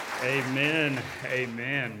Amen.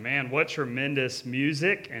 Amen. Man, what tremendous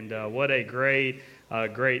music and what a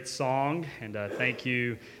great song. And thank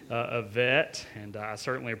you, Yvette. And I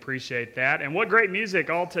certainly appreciate that. And what great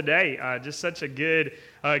music all today. Just such a good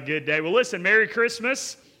day. Well, listen, Merry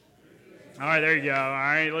Christmas. All right, there you go. All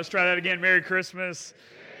right, let's try that again. Merry Christmas.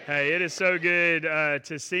 Hey, it is so good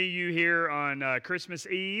to see you here on Christmas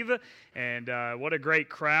Eve, and what a great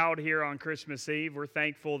crowd here on Christmas Eve. We're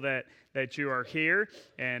thankful that you are here,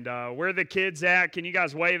 and where are the kids at? Can you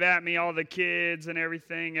guys wave at me, all the kids and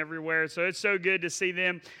everything everywhere? So it's so good to see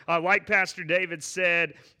them. Like Pastor David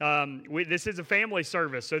said, this is a family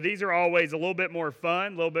service, so these are always a little bit more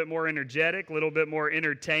fun, a little bit more energetic, a little bit more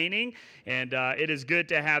entertaining, and it is good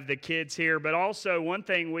to have the kids here. But also, one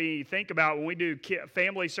thing we think about when we do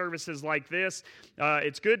family services like this,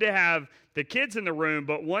 it's good to have the kids in the room,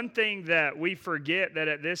 but one thing that we forget that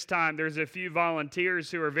at this time, there's a few volunteers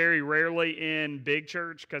who are very rarely in big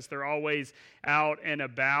church because they're always out and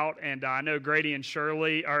about, and I know Grady and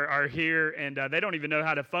Shirley are here, and they don't even know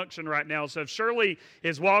how to function right now, so if Shirley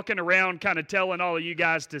is walking around kind of telling all of you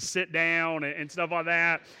guys to sit down and stuff like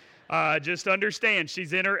that, just understand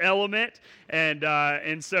she's in her element, and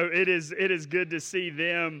so it is good to see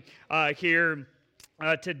them here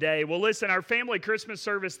today. Well, listen, our family Christmas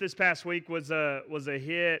service this past week was a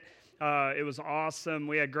hit. It was awesome.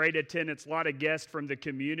 We had great attendance, a lot of guests from the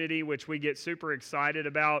community, which we get super excited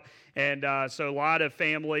about. And so a lot of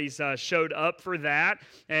families showed up for that.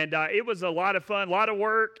 And it was a lot of fun, a lot of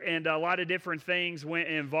work, and a lot of different things went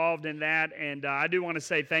involved in that. And I do want to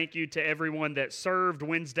say thank you to everyone that served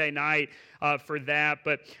Wednesday night for that.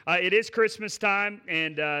 But it is Christmas time,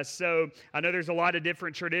 and so I know there's a lot of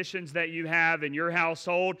different traditions that you have in your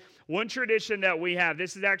household. One tradition that we have,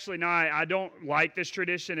 this is actually not, I don't like this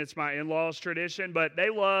tradition, it's my in-laws' tradition, but they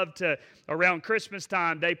love to, around Christmas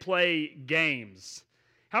time, they play games.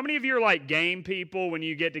 How many of you are like game people when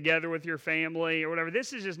you get together with your family or whatever?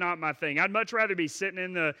 This is just not my thing. I'd much rather be sitting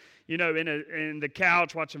in the, in the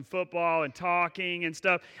couch watching football and talking and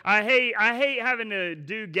stuff. I hate having to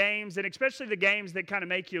do games, and especially the games that kind of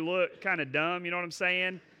make you look kind of dumb, you know what I'm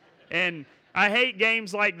saying? And I hate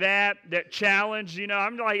games like that challenge,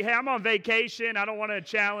 I'm like, hey, I'm on vacation. I don't want to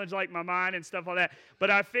challenge like my mind and stuff like that.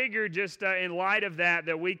 But I figured just in light of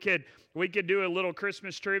that we could do a little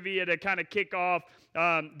Christmas trivia to kind of kick off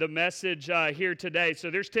the message here today.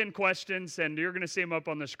 So there's 10 questions, and you're going to see them up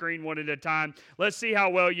on the screen one at a time. Let's see how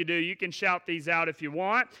well you do. You can shout these out if you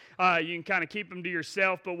want. You can kind of keep them to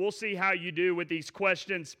yourself, but we'll see how you do with these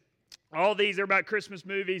questions. All these are about Christmas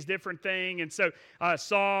movies, different thing, and so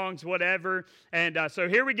songs, whatever. And so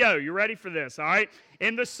here we go. You ready for this, all right?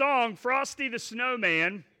 In the song, Frosty the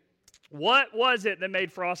Snowman, what was it that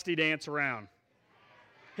made Frosty dance around?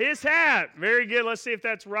 His hat. Very good. Let's see if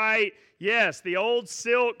that's right. Yes, the old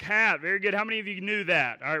silk hat. Very good. How many of you knew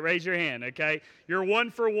that? All right, raise your hand, okay? You're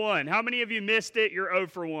 1 for 1. How many of you missed it? You're 0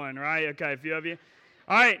 for 1, right? Okay, a few of you.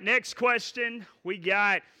 All right, next question. We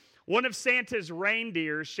got... One of Santa's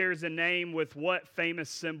reindeers shares a name with what famous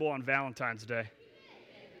symbol on Valentine's Day?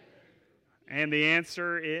 And the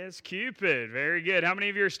answer is Cupid. Very good. How many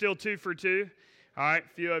of you are still 2 for 2? All right,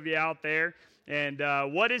 a few of you out there. And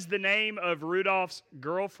what is the name of Rudolph's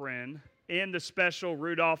girlfriend in the special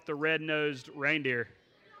Rudolph the Red-Nosed Reindeer?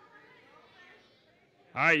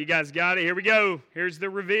 All right, you guys got it. Here we go. Here's the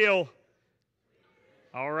reveal.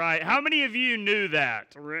 All right. How many of you knew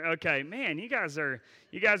that? Okay, man, you guys are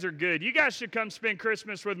good. You guys should come spend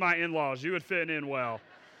Christmas with my in-laws. You would fit in well.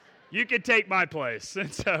 You could take my place.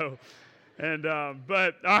 But all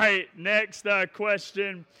right, next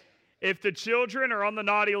question. If the children are on the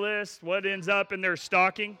naughty list, what ends up in their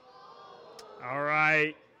stocking? All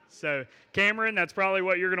right. So, Cameron, that's probably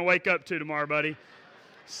what you're going to wake up to tomorrow, buddy.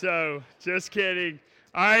 So, just kidding.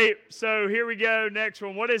 All right, so here we go. Next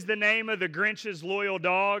one. What is the name of the Grinch's loyal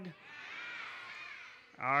dog?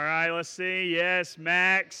 All right, let's see. Yes,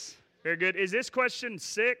 Max. Very good. Is this question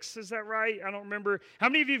 6? Is that right? I don't remember. How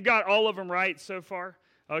many of you have got all of them right so far?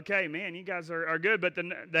 Okay, man, you guys are good, but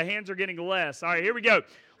the hands are getting less. All right, here we go.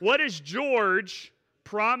 What does George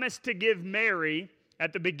promise to give Mary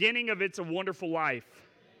at the beginning of It's a Wonderful Life?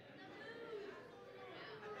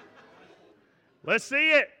 Let's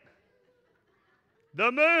see it. The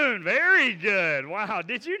moon. Very good. Wow.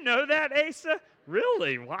 Did you know that, Asa?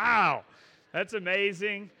 Really? Wow. That's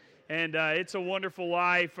amazing. And It's a Wonderful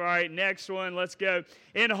Life. All right, next one. Let's go.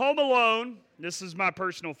 In Home Alone, this is my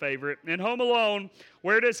personal favorite. In Home Alone,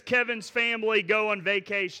 where does Kevin's family go on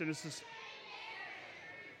vacation?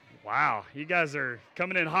 Wow. You guys are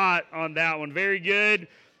coming in hot on that one. Very good.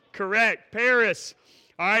 Correct. Paris.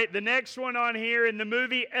 All right, the next one on here in the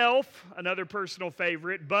movie Elf, another personal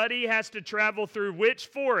favorite, Buddy has to travel through which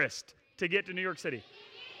forest to get to New York City?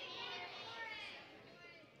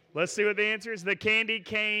 Let's see what the answer is. The candy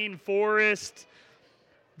cane forest.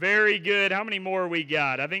 Very good. How many more we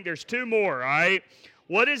got? I think there's 2 more, all right?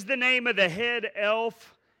 What is the name of the head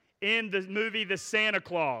elf in the movie The Santa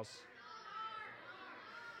Claus?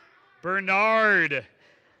 Bernard.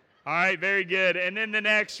 All right, very good. And then the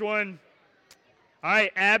next one. All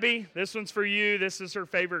right, Abby, this one's for you. This is her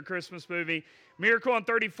favorite Christmas movie. Miracle on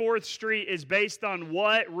 34th Street is based on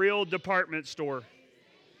what real department store?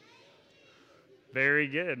 Very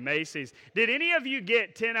good, Macy's. Did any of you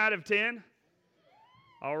get 10 out of 10?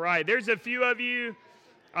 All right, there's a few of you.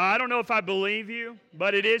 I don't know if I believe you,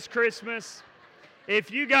 but it is Christmas.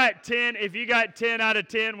 If you got 10 out of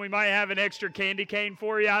 10, we might have an extra candy cane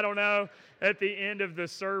for you. I don't know, at the end of the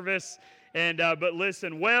service. And but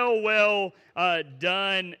listen, well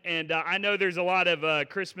done. And I know there's a lot of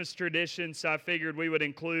Christmas traditions, so I figured we would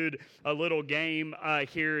include a little game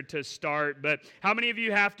here to start. But how many of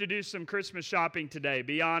you have to do some Christmas shopping today?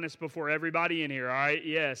 Be honest before everybody in here, all right?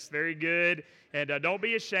 Yes, very good. And don't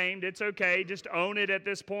be ashamed. It's okay. Just own it at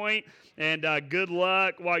this point. And good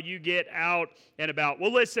luck while you get out and about.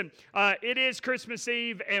 Well, listen, it is Christmas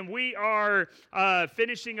Eve, and we are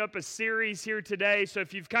finishing up a series here today. So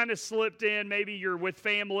if you've kind of slipped in, maybe you're with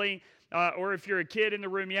family, or if you're a kid in the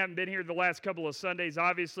room, you haven't been here the last couple of Sundays,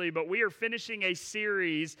 obviously. But we are finishing a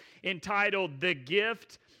series entitled The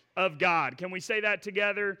Gift of God. Can we say that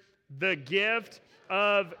together? The Gift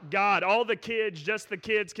of God. All the kids, just the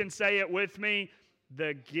kids can say it with me.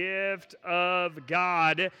 The gift of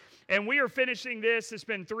God. And we are finishing this. It's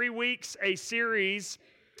been 3 weeks, a series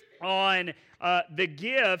on the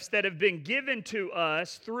gifts that have been given to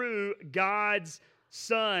us through God's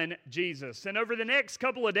Son, Jesus. And over the next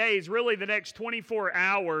couple of days, really the next 24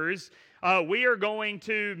 hours, we are going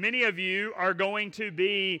to, many of you are going to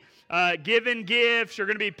be given gifts. You're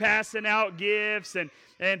going to be passing out gifts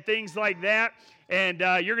and things like that. And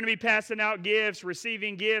you're going to be passing out gifts,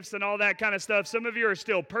 receiving gifts, and all that kind of stuff. Some of you are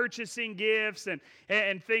still purchasing gifts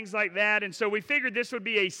and things like that. And so we figured this would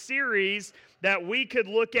be a series that we could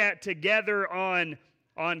look at together on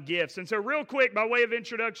gifts. And so real quick, by way of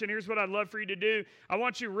introduction, here's what I'd love for you to do. I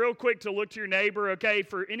want you real quick to look to your neighbor, okay?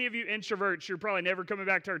 For any of you introverts, you're probably never coming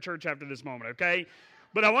back to our church after this moment, okay?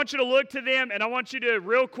 But I want you to look to them, and I want you to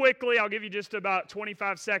real quickly, I'll give you just about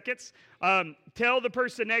 25 seconds, tell the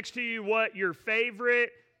person next to you what your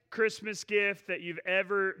favorite Christmas gift that you've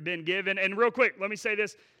ever been given. And real quick, let me say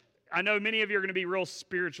this. I know many of you are going to be real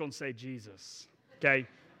spiritual and say, Jesus, okay?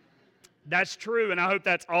 That's true, and I hope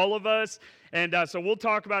that's all of us. And so we'll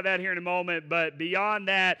talk about that here in a moment. But beyond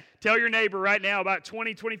that, tell your neighbor right now, about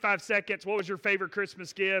 20, 25 seconds, what was your favorite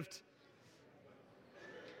Christmas gift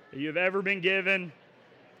that you've ever been given?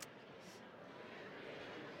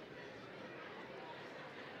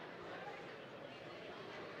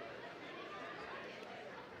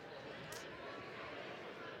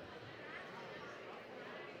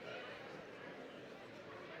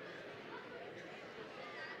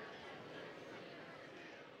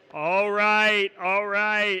 All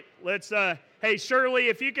right. Let's, hey, Shirley,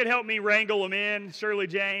 if you could help me wrangle them in. Shirley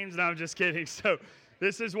James. No, I'm just kidding. So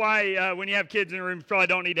this is why when you have kids in the room, you probably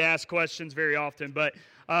don't need to ask questions very often. But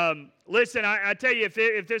listen, I tell you,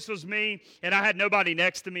 if this was me, and I had nobody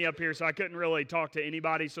next to me up here, so I couldn't really talk to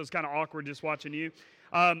anybody, so it's kind of awkward just watching you.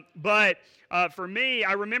 But for me,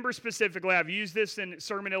 I remember specifically, I've used this in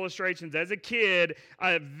sermon illustrations as a kid.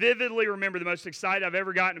 I vividly remember the most excited I've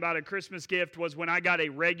ever gotten about a Christmas gift was when I got a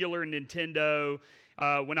regular Nintendo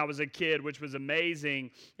when I was a kid, which was amazing.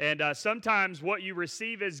 And sometimes what you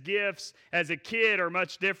receive as gifts as a kid are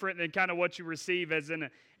much different than kind of what you receive as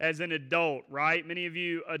an adult, right? Many of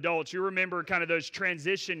you adults, you remember kind of those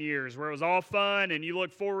transition years where it was all fun and you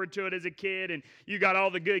look forward to it as a kid and you got all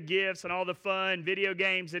the good gifts and all the fun, video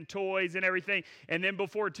games and toys and everything. And then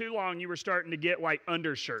before too long, you were starting to get like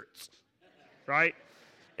undershirts, right?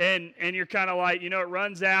 And you're kind of like, it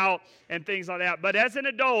runs out and things like that. But as an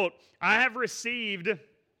adult, I have received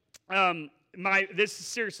this is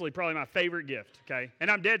seriously probably my favorite gift, okay? And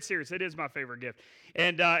I'm dead serious. It is my favorite gift.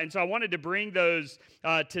 And so I wanted to bring those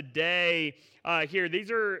today here. These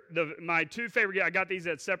are my 2 favorite gifts. I got these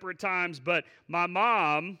at separate times, but my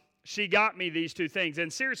mom, she got me these 2 things.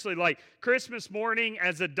 And seriously, like Christmas morning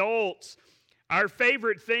as adults, our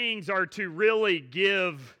favorite things are to really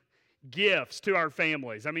give gifts to our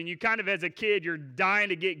families. I mean, you kind of, as a kid, you're dying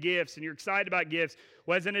to get gifts and you're excited about gifts.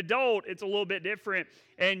 Well, as an adult, it's a little bit different,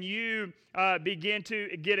 and you begin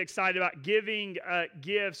to get excited about giving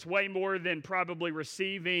gifts way more than probably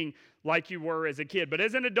receiving like you were as a kid. But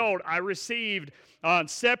as an adult, I received on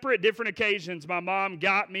separate different occasions. My mom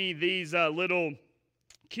got me these little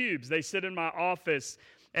cubes. They sit in my office.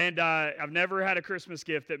 And I've never had a Christmas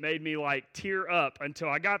gift that made me like tear up until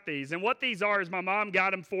I got these. And what these are is my mom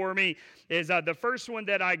got them for me. Is the first one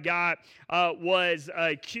that I got was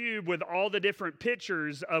a cube with all the different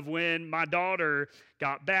pictures of when my daughter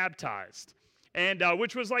got baptized. And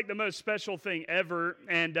which was like the most special thing ever.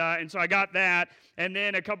 And so I got that. And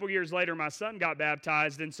then a couple years later, my son got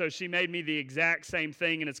baptized. And so she made me the exact same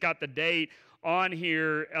thing. And it's got the date on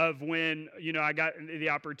here of when, I got the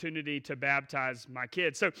opportunity to baptize my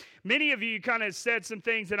kids. So many of you kind of said some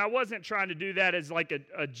things, and I wasn't trying to do that as like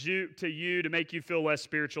a juke to you to make you feel less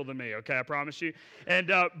spiritual than me, okay? I promise you.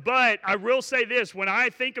 And but I will say this, when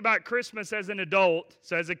I think about Christmas as an adult,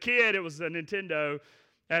 so as a kid, it was a Nintendo.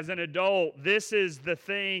 As an adult, this is the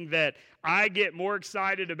thing that I get more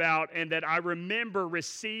excited about and that I remember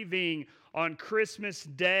receiving on Christmas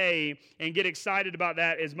Day and get excited about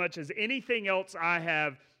that as much as anything else I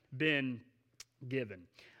have been given.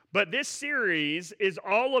 But this series is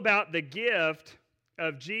all about the gift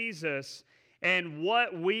of Jesus and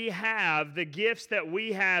what we have, the gifts that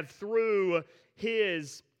we have through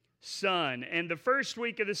His Son. And the first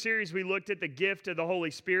week of the series, we looked at the gift of the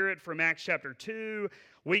Holy Spirit from Acts chapter 2.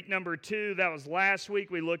 Week number 2, that was last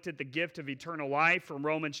week, we looked at the gift of eternal life from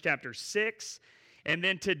Romans chapter 6. And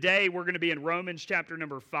then today, we're going to be in Romans chapter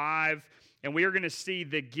number 5, and we are going to see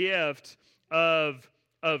the gift of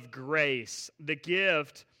grace. The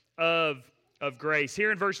gift of grace.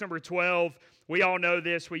 Here in verse number 12, we all know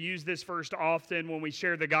this. We use this verse often when we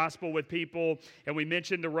share the gospel with people, and we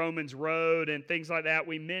mention the Romans road and things like that.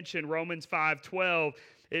 We mention Romans 5:12.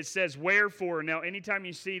 It says, wherefore. Now, anytime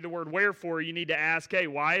you see the word wherefore, you need to ask, hey,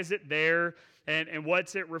 why is it there? And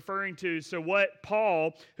what's it referring to? So what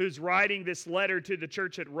Paul, who's writing this letter to the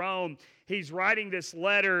church at Rome, he's writing this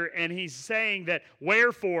letter and he's saying that,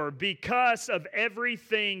 wherefore, because of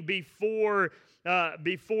everything before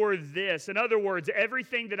this. In other words,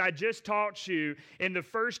 everything that I just taught you in the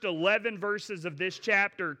first 11 verses of this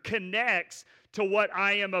chapter connects to what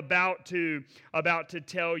I am about to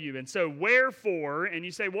tell you. And so, wherefore, and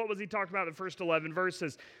you say, what was he talking about in the first 11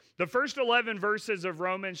 verses? The first 11 verses of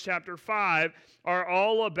Romans chapter 5 are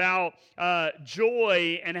all about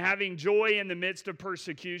joy and having joy in the midst of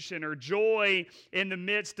persecution, or joy in the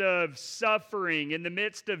midst of suffering, in the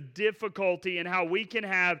midst of difficulty, and how we can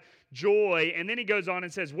have joy. And then he goes on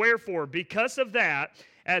and says, wherefore, because of that,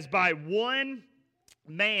 as by one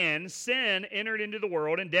man sin entered into the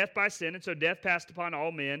world, and death by sin, and so death passed upon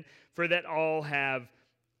all men, for that all have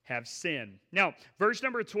sinned. Now, verse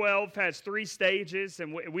number 12 has 3 stages,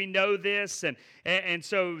 and we know this, and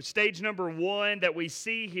so stage number 1 that we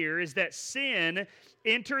see here is that sin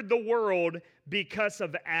entered the world because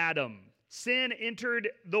of Adam. Sin entered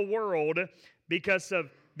the world because of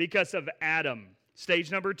Adam.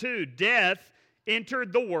 Stage number 2, death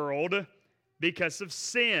entered the world because of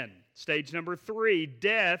sin. Stage number 3,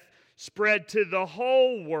 death spread to the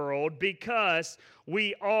whole world because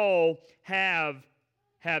we all have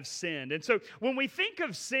sinned. And so when we think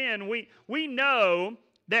of sin, we know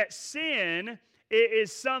that sin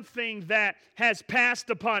is something that has passed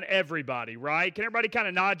upon everybody, right? Can everybody kind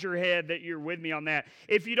of nod your head that you're with me on that?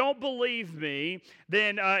 If you don't believe me,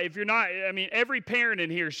 then if you're not, every parent in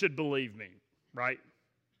here should believe me, right?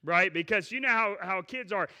 Right? Because you know how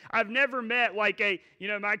kids are. I've never met like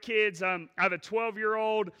my kids, I have a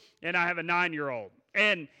 12-year-old and I have a 9-year-old.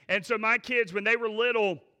 And so my kids, when they were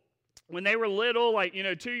little, like,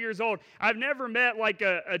 2 years old, I've never met like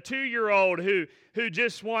a 2-year-old who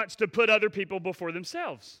just wants to put other people before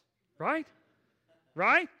themselves. Right?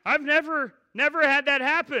 Right? I've never had that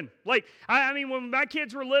happen. Like, when my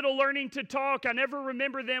kids were little learning to talk, I never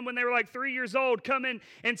remember them when they were like 3 years old coming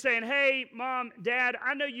and saying, hey, Mom, Dad,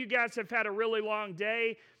 I know you guys have had a really long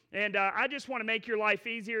day, and I just want to make your life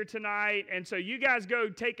easier tonight, and so you guys go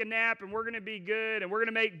take a nap, and we're going to be good, and we're going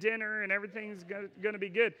to make dinner, and everything's going to be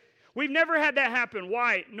good. We've never had that happen.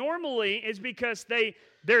 Why? Normally, it's because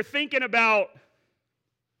they're thinking about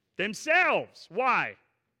themselves. Why?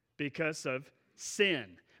 Because of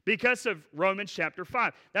sin. Because of Romans chapter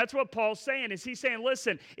 5. That's what Paul's saying. He's saying,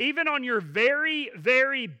 listen, even on your very,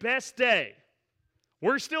 very best day,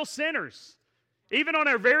 we're still sinners. Even on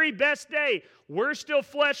our very best day, we're still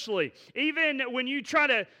fleshly. Even when you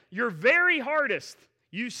try your very hardest,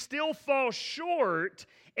 you still fall short,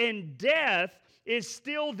 and death is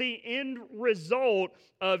still the end result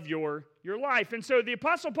of your life. And so the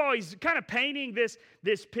Apostle Paul, he's kind of painting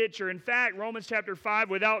this picture. In fact, Romans chapter 5,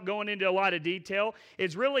 without going into a lot of detail,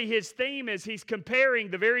 is really his theme is he's comparing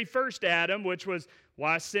the very first Adam, which was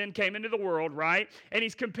why sin came into the world, right? And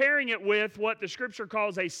he's comparing it with what the Scripture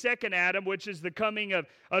calls a second Adam, which is the coming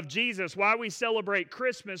of Jesus. Why we celebrate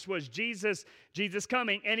Christmas was Jesus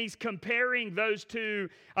coming, and he's comparing those two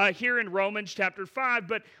here in Romans chapter 5.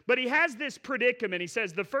 But he has this predicament. He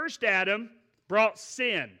says the first Adam brought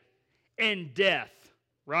sin and death,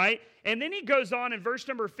 right? And then he goes on in verse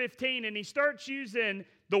number 15, and he starts using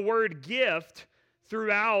the word gift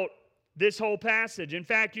throughout this whole passage. In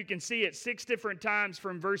fact, you can see it 6 different times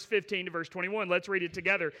from verse 15 to verse 21. Let's read it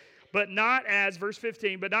together. But not as, verse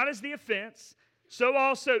 15, but not as the offense, so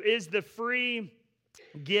also is the free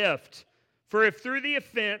gift. For if through the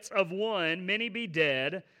offense of one many be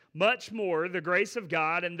dead, much more the grace of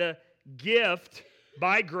God and the gift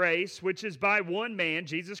by grace, which is by one man,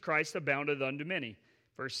 Jesus Christ, aboundeth unto many.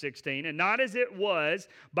 Verse 16, and not as it was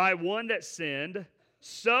by one that sinned,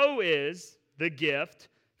 so is the gift.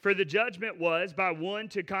 For the judgment was by one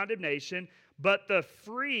to condemnation, but the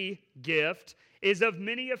free gift is of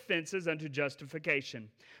many offenses unto justification.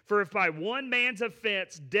 For if by one man's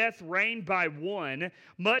offense death reigned by one,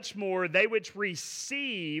 much more they which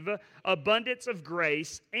receive abundance of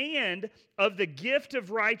grace and of the gift of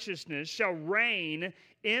righteousness shall reign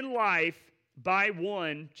in life by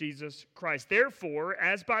one, Jesus Christ. Therefore,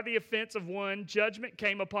 as by the offense of one judgment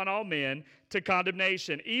came upon all men to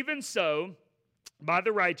condemnation, even so by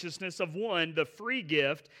the righteousness of one, the free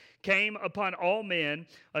gift came upon all men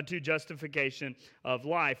unto justification of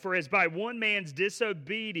life. For as by one man's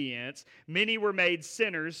disobedience many were made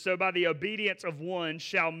sinners, so by the obedience of one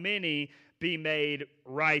shall many be made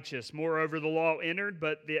righteous. Moreover, the law entered,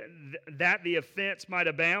 but that the offense might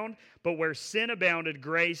abound. But where sin abounded,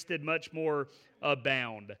 grace did much more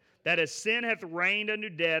abound. That as sin hath reigned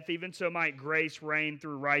unto death, even so might grace reign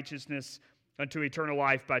through righteousness unto eternal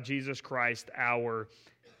life by Jesus Christ our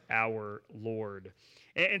Lord.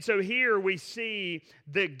 And so here we see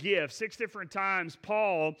the gift. 6 different times,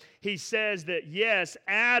 Paul, he says that yes,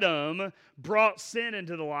 Adam brought sin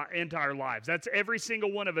into our lives. That's every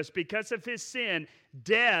single one of us. Because of his sin,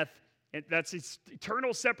 death, that's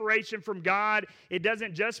eternal separation from God. It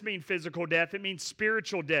doesn't just mean physical death, it means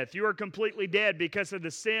spiritual death. You are completely dead because of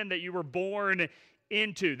the sin that you were born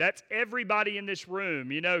into. That's everybody in this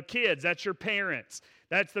room. You know, kids, that's your parents.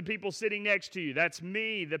 That's the people sitting next to you. That's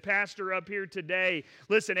me, the pastor up here today.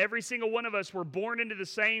 Listen, every single one of us were born into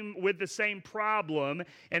with the same problem,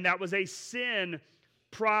 and that was a sin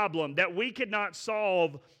problem that we could not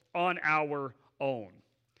solve on our own.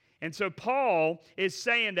 And so Paul is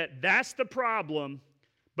saying that that's the problem,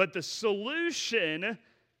 but the solution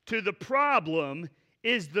to the problem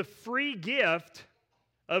is the free gift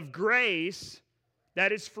of grace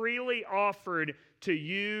that is freely offered to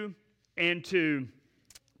you and to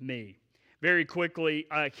me. Very quickly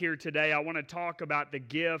here today, I want to talk about the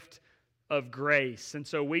gift of grace. And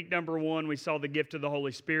so week number 1, we saw the gift of the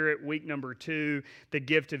Holy Spirit. Week number 2, the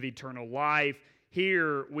gift of eternal life.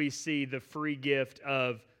 Here we see the free gift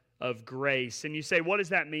of grace. And you say, what does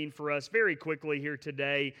that mean for us? Very quickly here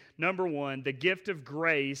today, number 1, the gift of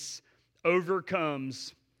grace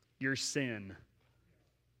overcomes your sin.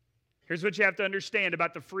 Here's what you have to understand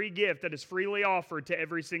about the free gift that is freely offered to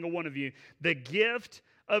every single one of you. The gift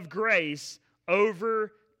of grace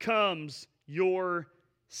overcomes your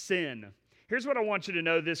sin. Here's what I want you to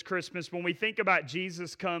know this Christmas. When we think about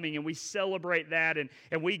Jesus coming and we celebrate that and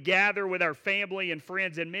we gather with our family and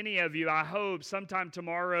friends, and many of you, I hope, sometime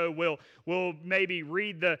tomorrow will maybe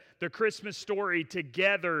read the Christmas story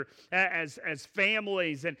together as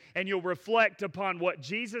families, and you'll reflect upon what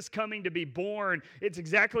Jesus coming to be born. It's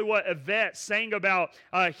exactly what Yvette sang about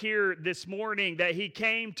here this morning, that he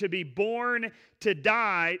came to be born to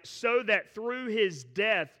die so that through his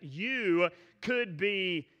death you could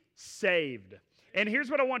be saved. And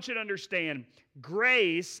here's what I want you to understand.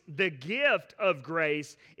 Grace, the gift of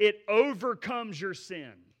grace, it overcomes your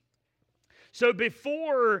sin. So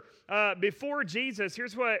before Jesus,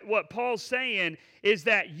 here's what Paul's saying is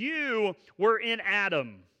that you were in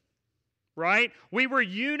Adam, right? We were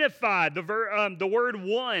unified. The word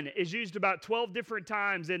one is used about 12 different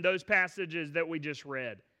times in those passages that we just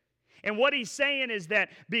read. And what he's saying is that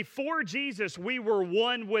before Jesus, we were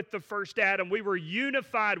one with the first Adam. We were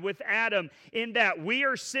unified with Adam in that we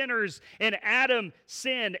are sinners and Adam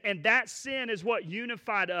sinned, and that sin is what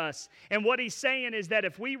unified us. And what he's saying is that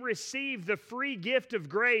if we receive the free gift of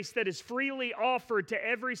grace that is freely offered to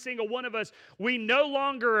every single one of us, we no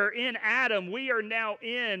longer are in Adam. We are now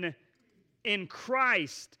in in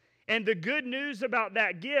Christ. And the good news about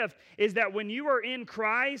that gift is that when you are in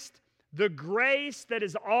Christ, the grace that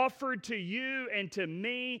is offered to you and to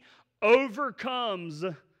me overcomes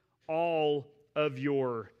all of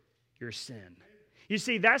your sin. You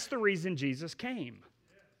see, that's the reason Jesus came.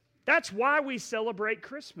 That's why we celebrate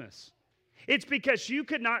Christmas. It's because you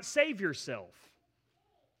could not save yourself.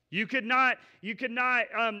 You could not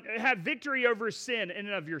have victory over sin in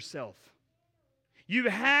and of yourself. You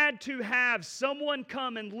had to have someone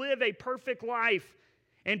come and live a perfect life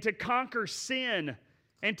and to conquer sin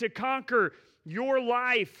and to conquer your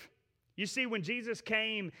life. You see, when Jesus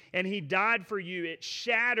came and He died for you, it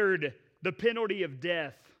shattered the penalty of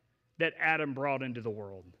death that Adam brought into the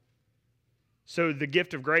world. So the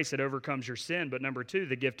gift of grace, it overcomes your sin. But number two,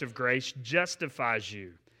 the gift of grace justifies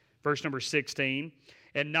you. Verse number 16,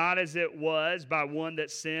 and not as it was by one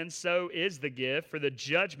that sinned, so is the gift. For the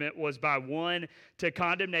judgment was by one to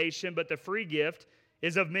condemnation, but the free gift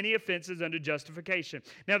is of many offenses unto justification.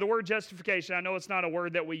 Now, the word justification, I know it's not a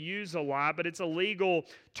word that we use a lot, but it's a legal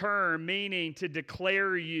term meaning to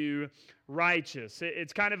declare you righteous.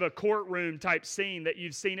 It's kind of a courtroom type scene that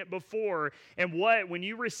you've seen it before. And when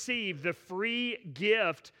you receive the free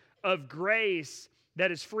gift of grace that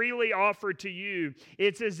is freely offered to you,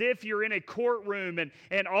 it's as if you're in a courtroom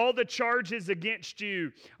and all the charges against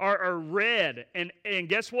you are read. And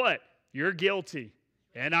guess what? You're guilty.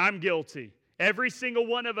 And I'm guilty. Every single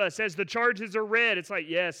one of us, as the charges are read, it's like,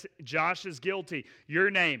 yes, Josh is guilty.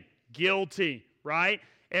 Your name, guilty, right?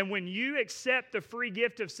 And when you accept the free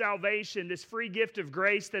gift of salvation, this free gift of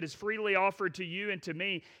grace that is freely offered to you and to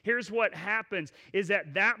me, here's what happens, is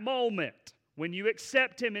at that moment, when you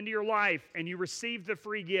accept Him into your life and you receive the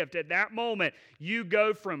free gift, at that moment, you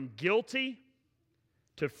go from guilty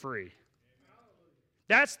to free.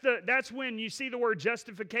 That's when you see the word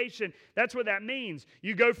justification. That's what that means.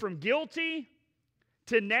 You go from guilty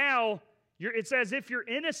to now, it's as if you're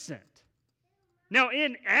innocent. Now,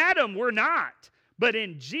 in Adam, we're not. But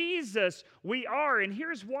in Jesus, we are. And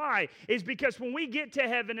here's why. Is because when we get to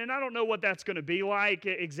heaven, and I don't know what that's going to be like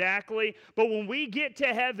exactly, but when we get to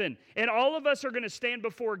heaven, and all of us are going to stand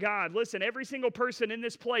before God. Listen, every single person in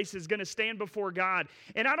this place is going to stand before God.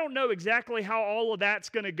 And I don't know exactly how all of that's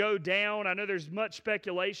going to go down. I know there's much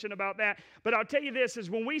speculation about that. But I'll tell you this,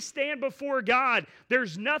 is when we stand before God,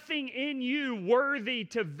 there's nothing in you worthy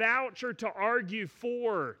to vouch or to argue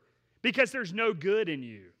for, because there's no good in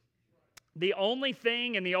you. The only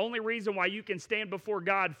thing and the only reason why you can stand before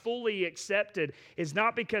God fully accepted is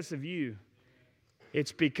not because of you.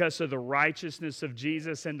 It's because of the righteousness of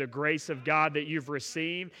Jesus and the grace of God that you've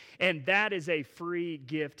received. And that is a free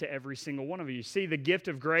gift to every single one of you. See, the gift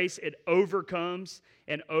of grace, it overcomes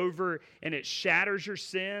and it shatters your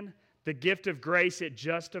sin. The gift of grace, it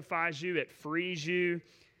justifies you, it frees you.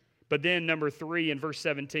 But then number 3, in verse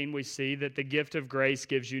 17, we see that the gift of grace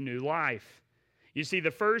gives you new life. You see,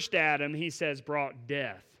 the first Adam, he says, brought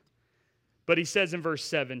death. But he says in verse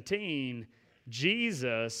 17,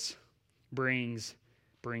 Jesus brings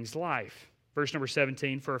life. Verse number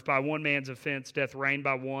 17, for if by one man's offense death reigned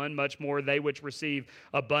by one, much more they which receive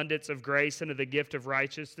abundance of grace and of the gift of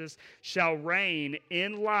righteousness shall reign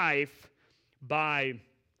in life by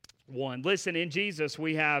one. Listen, in Jesus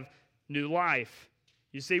we have new life.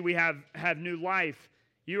 You see, we have new life.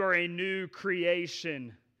 You are a new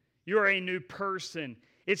creation. You are a new person.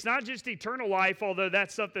 It's not just eternal life, although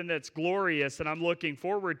that's something that's glorious and I'm looking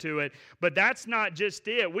forward to it, but that's not just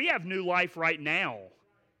it. We have new life right now.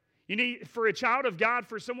 You need, for a child of God,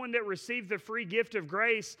 for someone that received the free gift of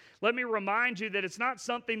grace, let me remind you that it's not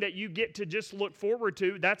something that you get to just look forward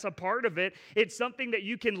to. That's a part of it. It's something that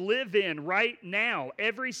you can live in right now,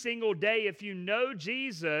 every single day. If you know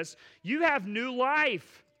Jesus, you have new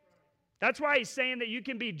life. That's why he's saying that you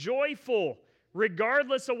can be joyful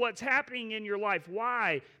regardless of what's happening in your life.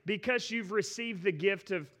 Why? Because you've received the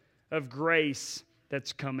gift of grace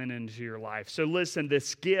that's coming into your life. So listen,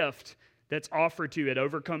 this gift that's offered to you, it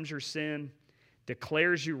overcomes your sin,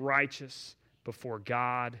 declares you righteous before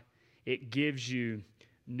God. It gives you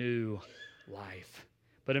new life.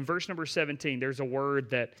 But in verse number 17, there's a word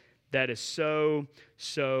that is so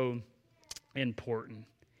important.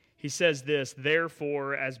 He says this,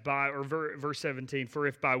 therefore, verse 17, for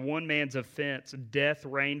if by one man's offense death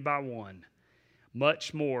reigned by one,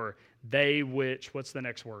 much more they which, what's the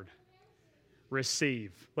next word?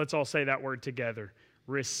 Receive. Let's all say that word together.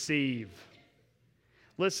 Receive.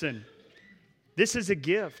 Listen, this is a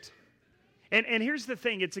gift. And here's the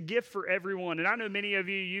thing, it's a gift for everyone. And I know many of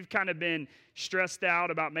you, you've kind of been stressed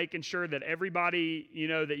out about making sure that everybody,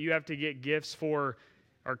 that you have to get gifts for,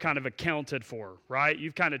 are kind of accounted for, right?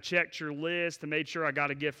 You've kind of checked your list and made sure I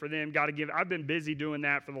got a gift for them, got to give. I've been busy doing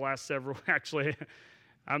that for the last several, actually.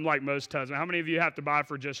 I'm like most husbands. How many of you have to buy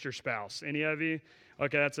for just your spouse? Any of you?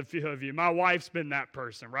 Okay, that's a few of you. My wife's been that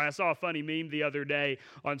person, right? I saw a funny meme the other day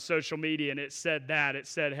on social media, and it said that. It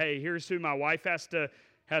said, hey, here's who my wife has to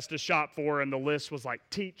shop for, and the list was like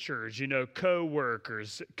teachers,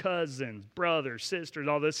 co-workers, cousins, brothers, sisters,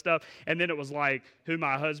 all this stuff. And then it was like who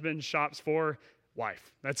my husband shops for.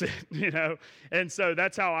 Wife. That's it, And so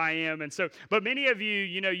that's how I am. And so, but many of you,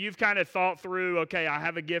 you've kind of thought through, okay, I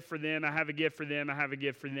have a gift for them. I have a gift for them. I have a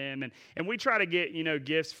gift for them. And we try to get,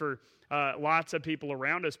 gifts for lots of people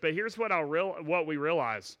around us. But here's what we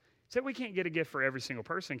realize. Is that we can't get a gift for every single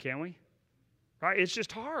person, can we? Right? It's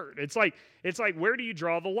just hard. It's like, where do you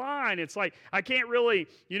draw the line? It's like, I can't really,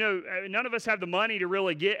 none of us have the money to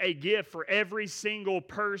really get a gift for every single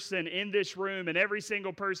person in this room and every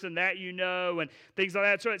single person that and things like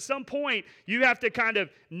that. So at some point, you have to kind of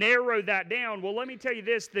narrow that down. Well, let me tell you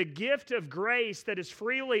this, the gift of grace that is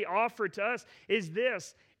freely offered to us is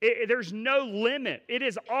this. There's no limit. It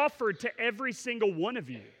is offered to every single one of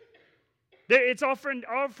you. It's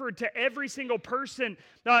offered to every single person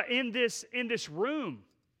in this room.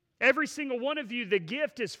 Every single one of you, the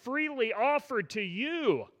gift is freely offered to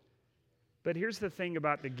you. But here's the thing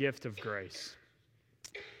about the gift of grace.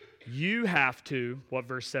 You have to, what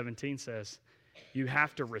verse 17 says, you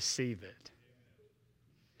have to receive it.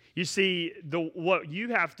 You see, what you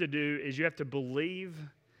have to do is you have to believe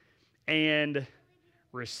and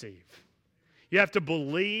receive. You have to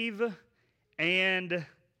believe and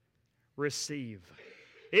receive.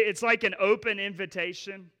 It's like an open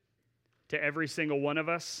invitation to every single one of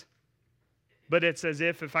us, but it's as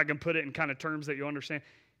if I can put it in kind of terms that you understand,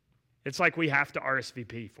 it's like we have to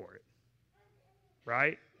RSVP for it,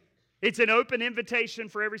 right? It's an open invitation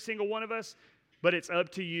for every single one of us, but it's up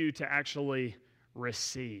to you to actually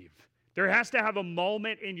receive. There has to have a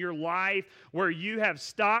moment in your life where you have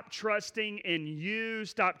stopped trusting in you,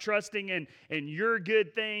 stopped trusting in your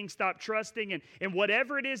good things, stopped trusting in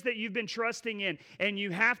whatever it is that you've been trusting in, and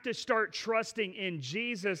you have to start trusting in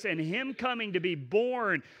Jesus and Him coming to be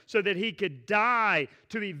born so that He could die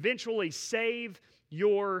to eventually save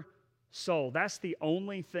your soul. That's the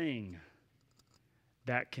only thing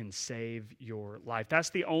that can save your life. That's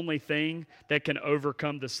the only thing that can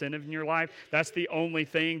overcome the sin in your life. That's the only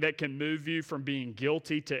thing that can move you from being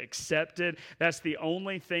guilty to accepted. That's the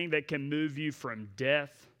only thing that can move you from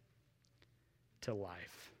death to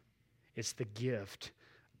life. It's the gift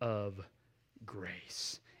of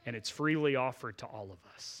grace. And it's freely offered to all of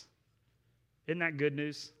us. Isn't that good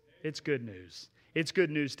news? It's good news. It's good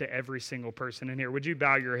news to every single person in here. Would you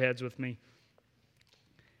bow your heads with me?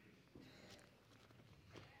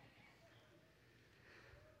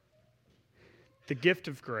 The gift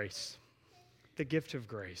of grace. The gift of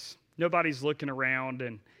grace. Nobody's looking around,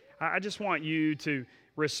 and I just want you to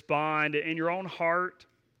respond in your own heart.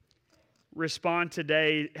 Respond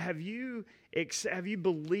today. Have you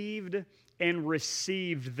believed and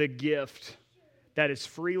received the gift that is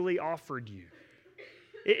freely offered you?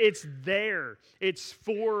 It's there. It's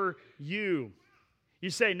for you. You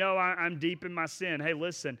say, no, I'm deep in my sin. Hey,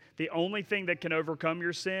 listen, the only thing that can overcome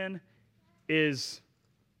your sin is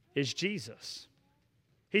Jesus.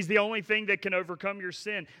 He's the only thing that can overcome your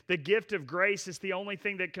sin. The gift of grace is the only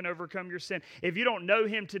thing that can overcome your sin. If you don't know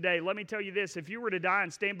Him today, let me tell you this. If you were to die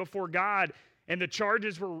and stand before God and the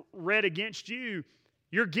charges were read against you,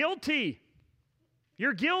 you're guilty.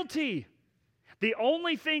 You're guilty. The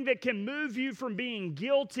only thing that can move you from being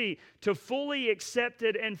guilty to fully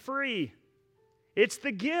accepted and free, it's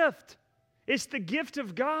the gift. It's the gift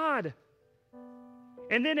of God.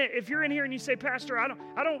 And then if you're in here and you say, Pastor, I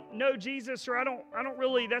don't know Jesus, or I don't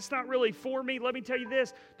really, that's not really for me. Let me tell you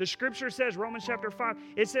this. The scripture says, Romans chapter 5,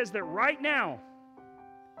 it says that right now,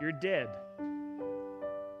 you're dead.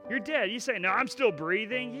 You're dead. You say, no, I'm still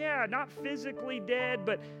breathing. Yeah, not physically dead,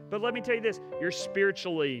 but let me tell you this. You're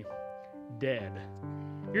spiritually dead.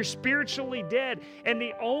 You're spiritually dead. And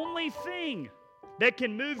the only thing that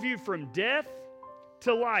can move you from death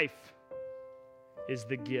to life is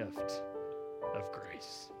the gift of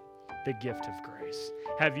grace. The gift of grace.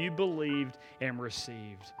 Have you believed and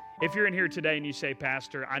received? If you're in here today and you say,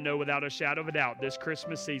 Pastor, I know without a shadow of a doubt this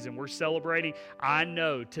Christmas season we're celebrating, I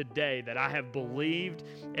know today that I have believed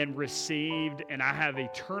and received and I have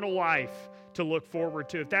eternal life to look forward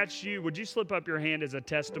to. If that's you, would you slip up your hand as a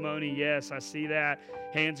testimony? Yes, I see that.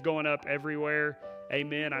 Hands going up everywhere.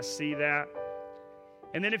 Amen. I see that.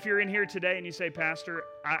 And then if you're in here today and you say, Pastor,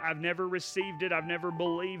 I've never received it. I've never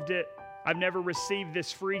believed it. I've never received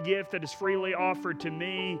this free gift that is freely offered to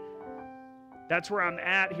me. That's where I'm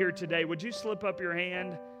at here today. Would you slip up your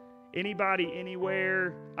hand? Anybody,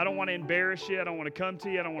 anywhere? I don't want to embarrass you. I don't want to come to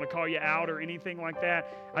you. I don't want to call you out or anything like that.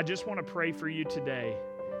 I just want to pray for you today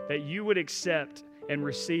that you would accept and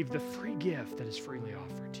receive the free gift that is freely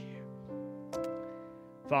offered to you.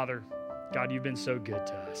 Father, God, you've been so good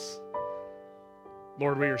to us.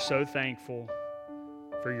 Lord, we are so thankful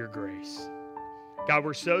for your grace. God,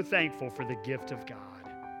 we're so thankful for the gift of God.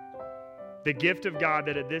 The gift of God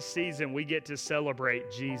that at this season we get to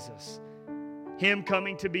celebrate Jesus. Him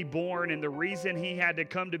coming to be born, and the reason he had to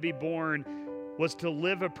come to be born was to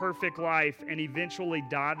live a perfect life and eventually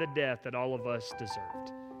die the death that all of us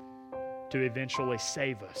deserved. To eventually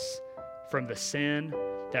save us from the sin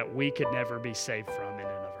that we could never be saved from in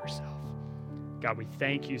and of ourselves. God, we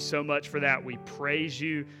thank you so much for that. We praise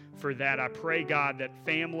you for that. I pray, God, that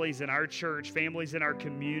families in our church, families in our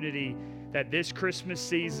community, that this Christmas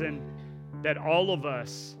season, that all of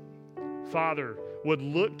us, Father, would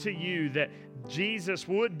look to you, that Jesus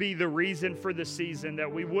would be the reason for the season,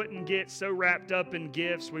 that we wouldn't get so wrapped up in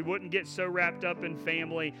gifts, we wouldn't get so wrapped up in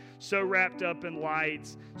family, so wrapped up in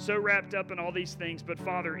lights, so wrapped up in all these things. But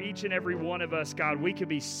Father, each and every one of us, God, we could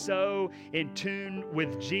be so in tune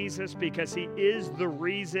with Jesus because he is the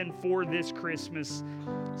reason for this Christmas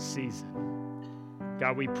season.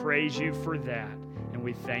 God, we praise you for that, and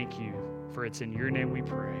we thank you for it's in your name we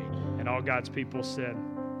pray. And all God's people said,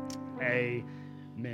 Amen.